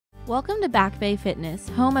Welcome to Back Bay Fitness,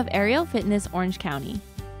 home of Aerial Fitness Orange County.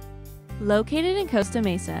 Located in Costa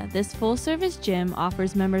Mesa, this full-service gym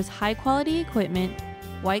offers members high-quality equipment,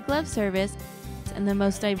 white glove service, and the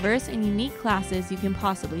most diverse and unique classes you can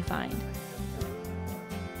possibly find.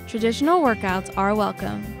 Traditional workouts are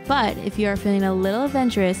welcome, but if you are feeling a little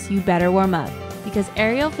adventurous, you better warm up, because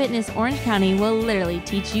Aerial Fitness Orange County will literally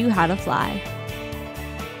teach you how to fly.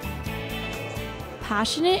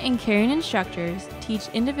 Passionate and caring instructors teach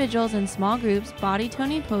individuals and small groups body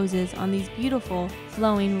toning poses on these beautiful,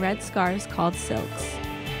 flowing red scarves called silks.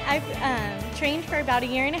 I've trained for about a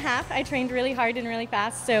year and a half. I trained really hard and really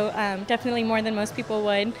fast, so definitely more than most people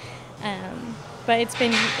would. But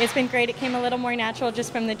it's been great. It came a little more natural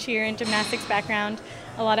just from the cheer and gymnastics background,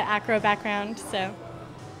 a lot of acro background. So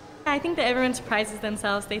I think that everyone surprises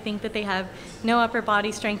themselves. They think that they have no upper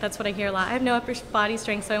body strength. That's what I hear a lot. I have no upper body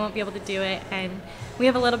strength, so I won't be able to do it. And we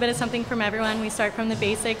have a little bit of something from everyone. We start from the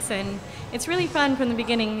basics, and it's really fun from the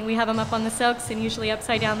beginning. We have them up on the silks and usually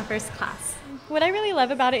upside down the first class. What I really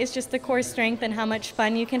love about it is just the core strength and how much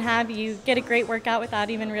fun you can have. You get a great workout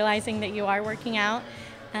without even realizing that you are working out.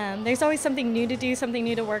 There's always something new to do, something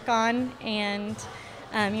new to work on, and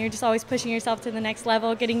you're just always pushing yourself to the next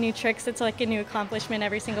level, getting new tricks. It's like a new accomplishment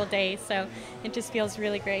every single day, so it just feels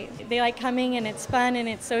really great. They like coming, and it's fun and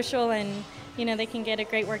it's social, and they can get a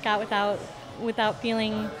great workout without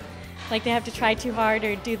feeling like they have to try too hard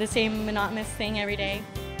or do the same monotonous thing every day.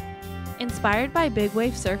 Inspired by big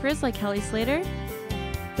wave surfers like Kelly Slater?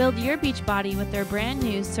 Build your beach body with their brand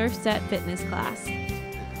new Surf Set fitness class.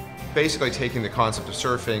 Basically taking the concept of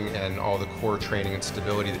surfing and all the core training and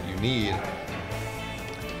stability that you need,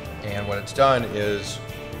 and what it's done is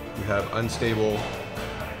you have unstable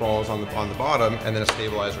balls on the bottom and then a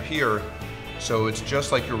stabilizer here, so it's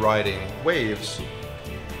just like you're riding waves,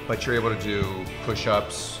 but you're able to do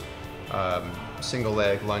push-ups, single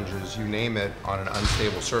leg lunges, you name it, on an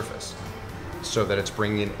unstable surface, so that it's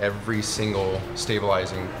bringing in every single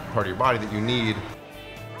stabilizing part of your body that you need.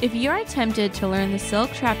 If you are tempted to learn the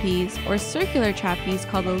silk trapeze or circular trapeze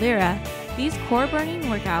called the Lyra, these core-burning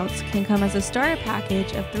workouts can come as a starter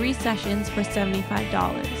package of 3 sessions for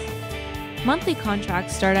 $75. Monthly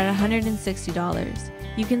contracts start at $160.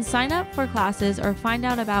 You can sign up for classes or find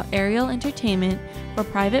out about aerial entertainment for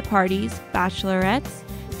private parties, bachelorettes,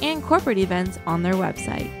 and corporate events on their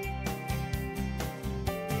website.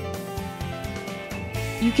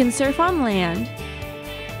 You can surf on land,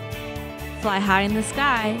 fly high in the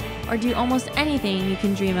sky, or do almost anything you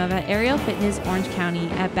can dream of at Aerial Fitness Orange County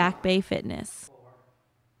at Back Bay Fitness.